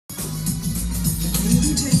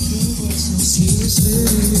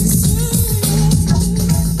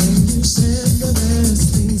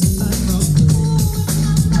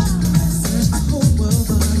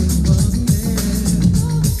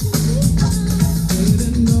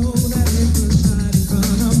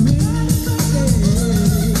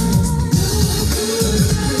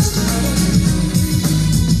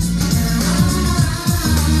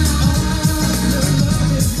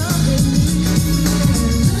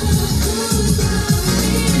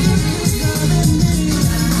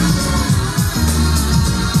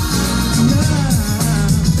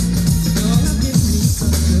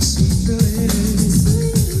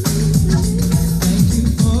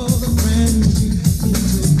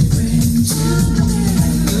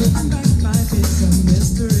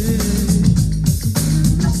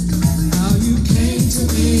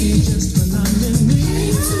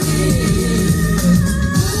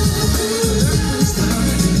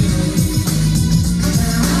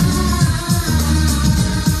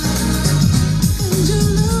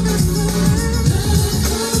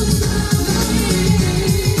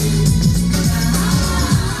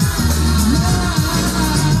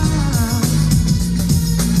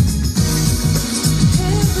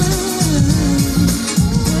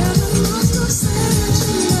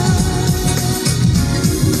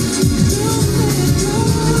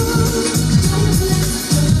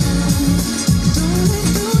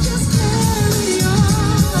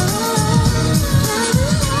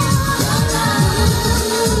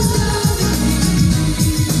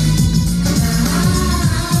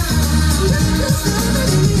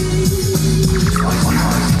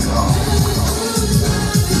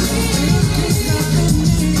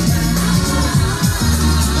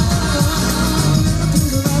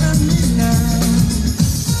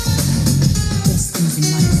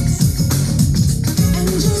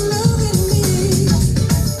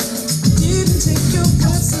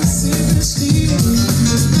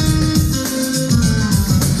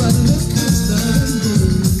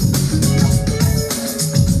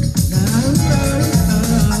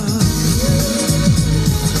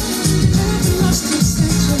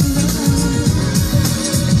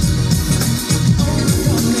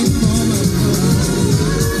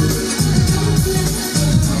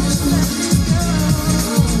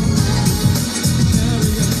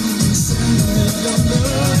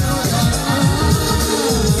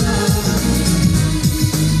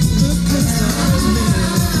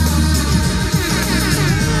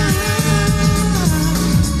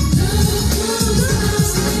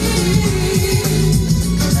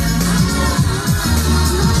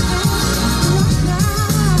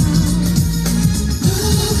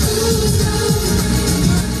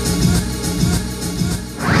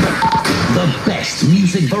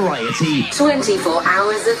music variety 24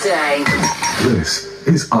 hours a day. This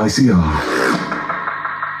is ICR.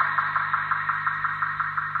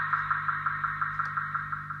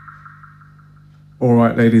 All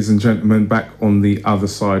right, ladies and gentlemen, back on the other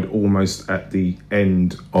side, almost at the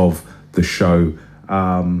end of the show.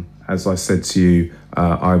 As I said to you,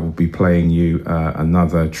 I will be playing you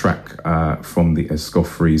another track from the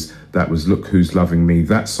Escofferys. That was Look Who's Loving Me.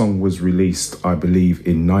 That song was released, I believe,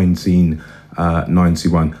 in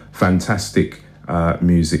 1991. Fantastic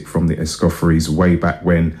music from the Escofferys way back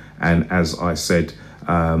when. And as I said,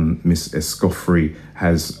 Miss Escoffery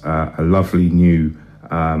has a lovely new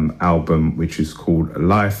album which is called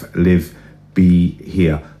Life, Live, Be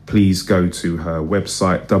Here. Please go to her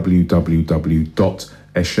website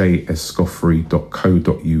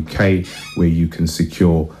www.escoffery.co.uk where you can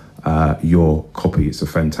secure your copy. It's a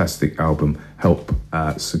fantastic album. Help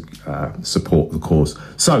support the cause.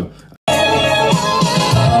 So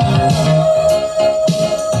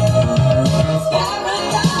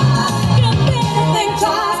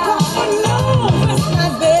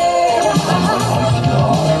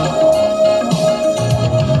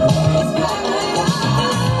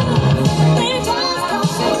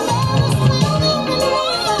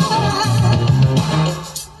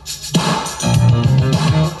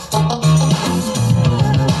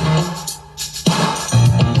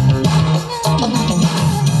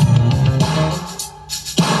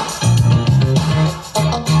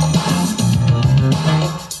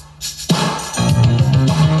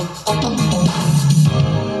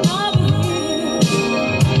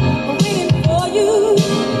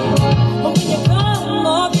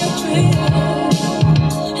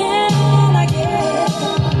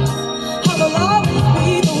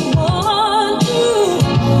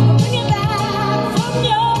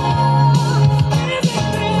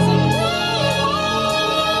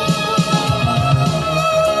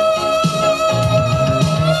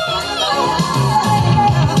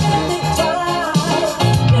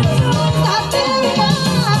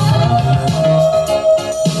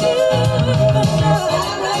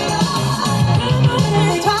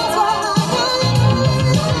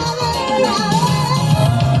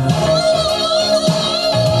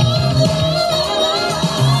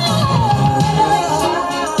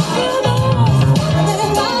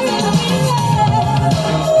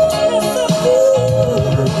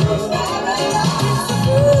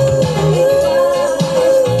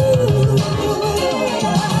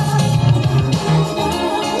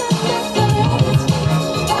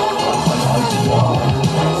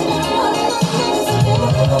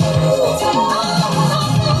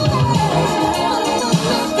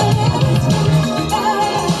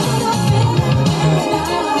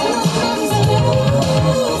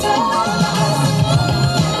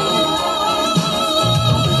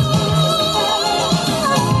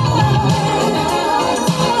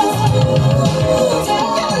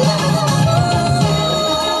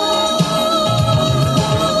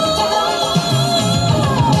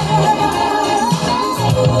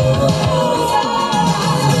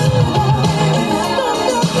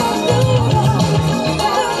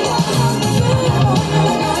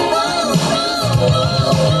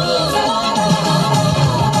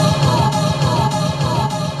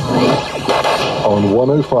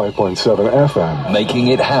 105.7 FM. Making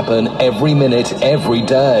it happen every minute, every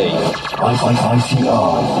day.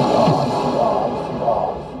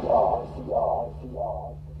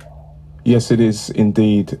 Yes, it is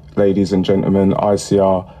indeed, ladies and gentlemen,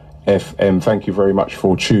 ICR FM. Thank you very much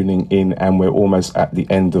for tuning in, and we're almost at the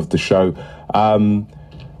end of the show.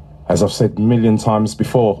 As I've said a million times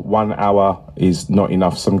before, 1 hour is not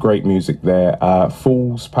enough. Some great music there.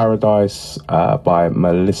 Fool's Paradise by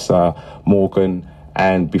Melissa Morgan,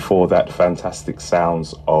 and before that, fantastic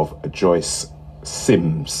sounds of Joyce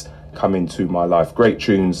Sims come into my life. Great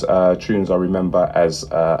tunes, tunes I remember as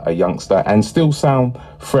a youngster and still sound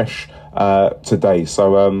fresh today.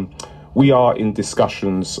 So we are in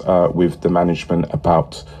discussions with the management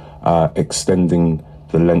about extending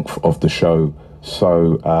the length of the show.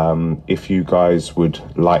 So if you guys would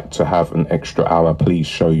like to have an extra hour, please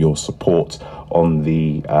show your support on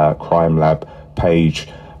the Crime Lab page.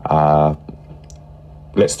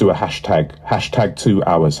 Let's do a hashtag 2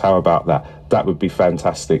 hours. How about that? That would be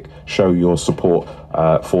fantastic. Show your support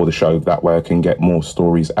for the show. That way I can get more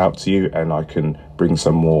stories out to you, and I can bring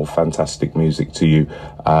some more fantastic music to you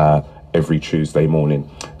every Tuesday morning.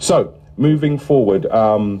 So moving forward,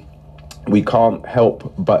 we can't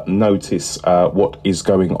help but notice what is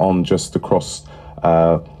going on just across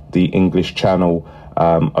the English Channel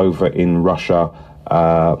over in Russia.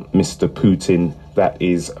 Mr. Putin, that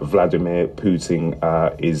is Vladimir Putin,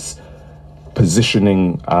 is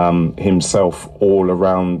positioning himself all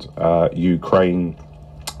around Ukraine.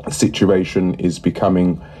 The situation is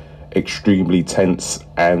becoming extremely tense,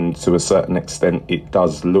 and to a certain extent it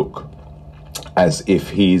does look as if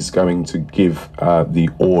he's going to give the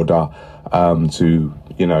order to,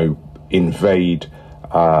 invade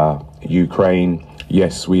Ukraine.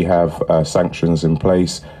 Yes, we have sanctions in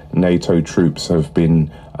place. NATO troops have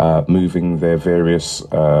been moving their various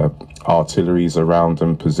artilleries around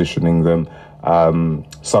and positioning them.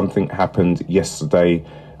 Something happened yesterday.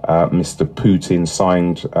 Mr. Putin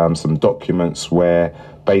signed some documents where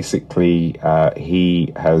basically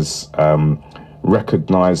he has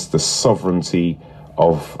recognized the sovereignty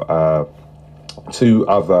of two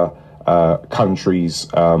other countries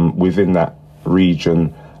within that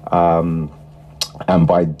region, and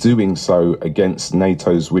by doing so against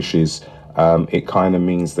NATO's wishes, it kind of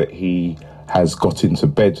means that he has got into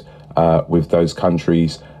bed with those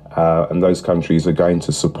countries, and those countries are going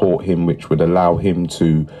to support him, which would allow him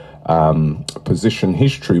to position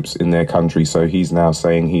his troops in their country. So he's now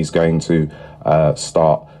saying he's going to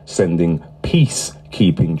start sending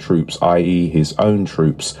peacekeeping troops, i.e. his own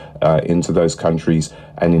troops, into those countries,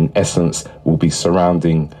 and in essence will be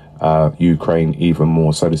surrounding Ukraine even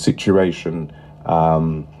more. So the situation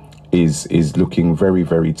is looking very,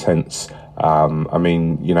 very tense. I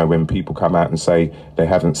mean, when people come out and say they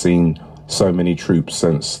haven't seen so many troops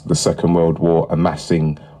since the Second World War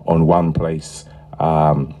amassing on one place,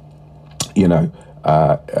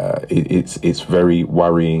 it's very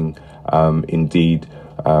worrying indeed.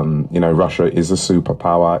 Russia is a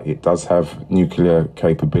superpower. It does have nuclear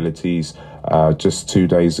capabilities. Just 2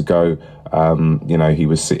 days ago, he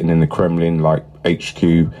was sitting in the Kremlin, like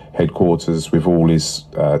HQ headquarters, with all his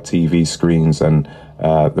TV screens, and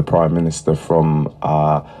the Prime Minister from,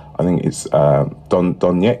 I think it's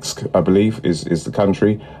Donetsk, I believe, is the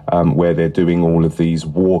country, where they're doing all of these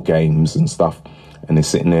war games and stuff, and they're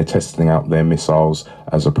sitting there testing out their missiles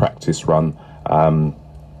as a practice run.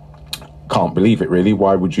 Can't believe it, really.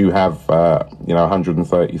 Why would you have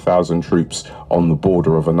 130,000 troops on the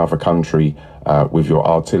border of another country with your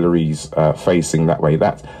artilleries facing that way?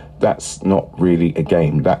 That's not really a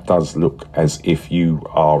game. That does look as if you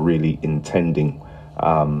are really intending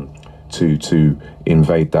to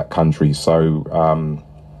invade that country. So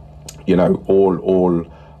all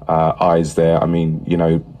eyes there. I mean,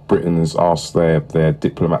 Britain has asked their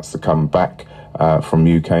diplomats to come back from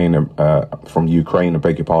Ukraine. I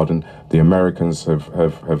beg your pardon. The Americans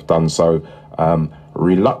have done so.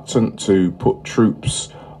 Reluctant to put troops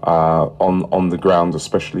on the ground,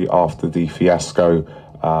 especially after the fiasco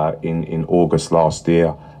in August last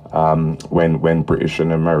year, when British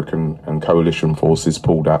and American and coalition forces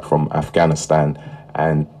pulled out from Afghanistan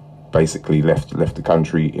and basically left the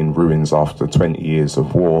country in ruins after 20 years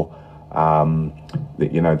of war.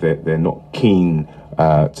 They're not keen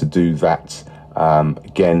to do that.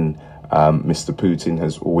 Again, Mr. Putin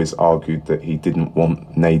has always argued that he didn't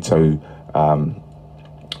want NATO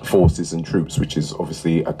forces and troops, which is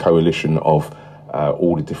obviously a coalition of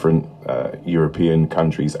all the different European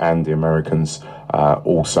countries and the Americans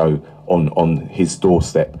also on his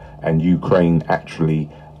doorstep. And Ukraine actually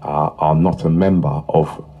are not a member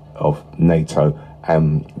of NATO,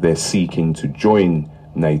 and they're seeking to join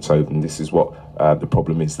NATO. And this is what the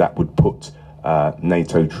problem is. That would put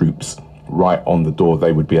NATO troops right on the door.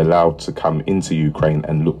 They would be allowed to come into Ukraine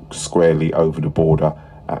and look squarely over the border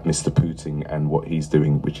at Mr. Putin and what he's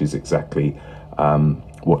doing, which is exactly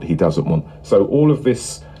what he doesn't want. So all of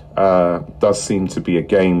this does seem to be a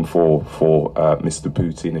game for Mr.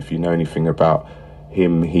 Putin. If you know anything about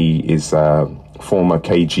him, he is a former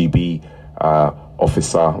KGB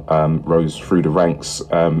officer, rose through the ranks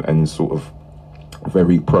and sort of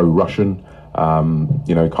very pro-Russian.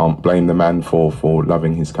 Can't blame the man for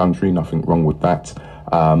loving his country, nothing wrong with that.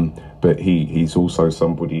 But he's also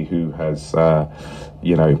somebody who has,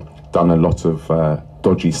 done a lot of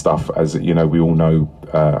dodgy stuff, as we all know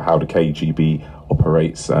how the KGB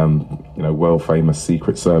operates, world famous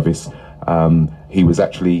secret service. He was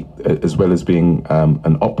actually, as well as being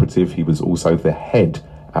an operative, he was also the head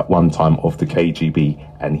at one time of the KGB,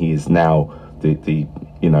 and he is now the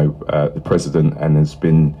president, and has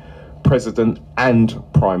been president and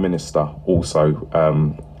prime minister also,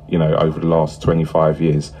 over the last 25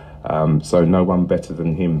 years. So no one better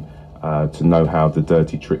than him to know how the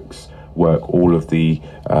dirty tricks work. All of the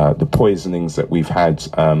poisonings that we've had,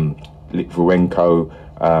 Litvinenko,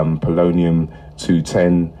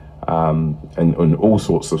 polonium-210, and all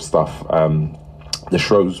sorts of stuff. The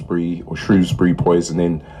Shrewsbury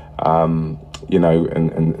poisoning,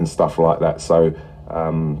 and stuff like that. So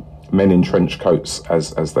men in trench coats,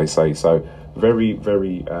 as they say. So very,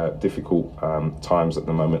 very difficult times at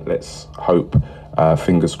the moment. Let's hope,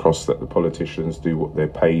 fingers crossed, that the politicians do what they're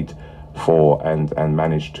paid for and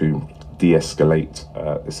manage to de-escalate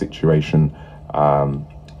the situation.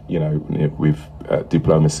 With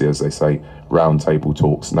diplomacy, as they say, round table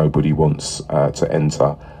talks. Nobody wants to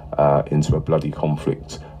enter into a bloody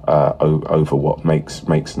conflict over what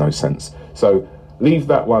makes no sense. So leave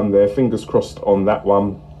that one there. Fingers crossed on that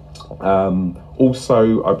one.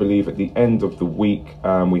 Also, I believe at the end of the week,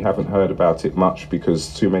 we haven't heard about it much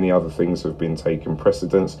because too many other things have been taking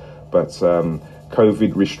precedence, but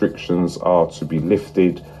COVID restrictions are to be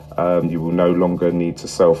lifted. You will no longer need to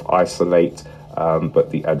self-isolate, but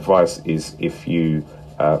the advice is, if you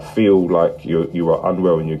feel like you are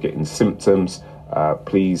unwell and you're getting symptoms,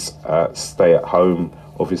 please stay at home.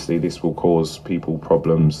 Obviously, this will cause people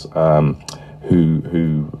problems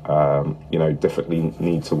who definitely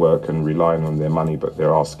need to work and relying on their money, but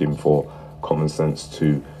they're asking for common sense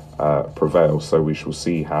to prevail. So we shall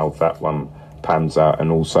see how that one pans out.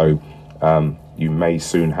 And also, you may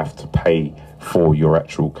soon have to pay for your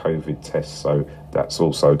actual COVID test. So that's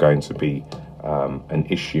also going to be an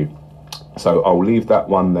issue. So I'll leave that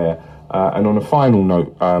one there. And on a final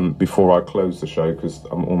note, before I close the show, because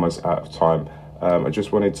I'm almost out of time, I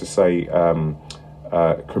just wanted to say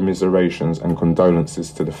commiserations and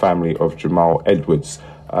condolences to the family of Jamal Edwards.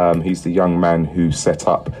 He's the young man who set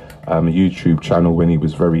up a YouTube channel when he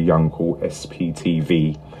was very young called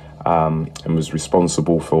SPTV, and was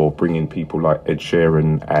responsible for bringing people like Ed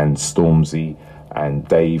Sheeran and Stormzy and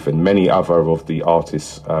Dave and many other of the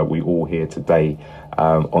artists we all hear today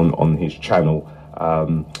on his channel.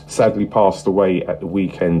 Sadly passed away at the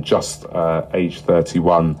weekend, just age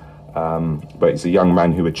 31. But he's a young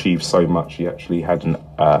man who achieved so much. He actually had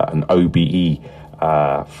an OBE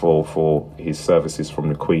for his services from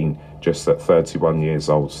the Queen just at 31 years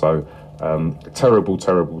old. So terrible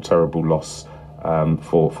loss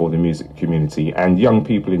for the music community and young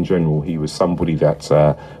people in general. He was somebody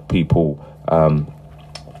that people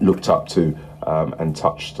looked up to and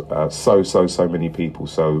touched so many people.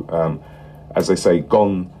 So as they say,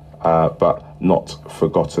 gone but not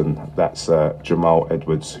forgotten. That's Jamal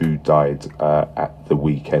Edwards, who died at the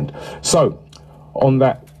weekend. So on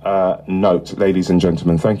that note, ladies and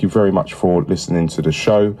gentlemen, thank you very much for listening to the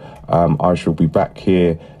show. I shall be back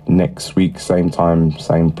here next week, same time,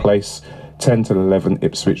 same place, 10 to 11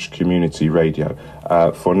 Ipswich Community Radio.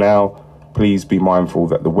 For now, please be mindful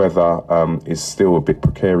that the weather is still a bit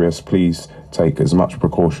precarious. Please take as much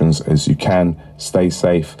precautions as you can. Stay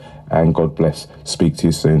safe and God bless. Speak to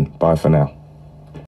you soon. Bye for now.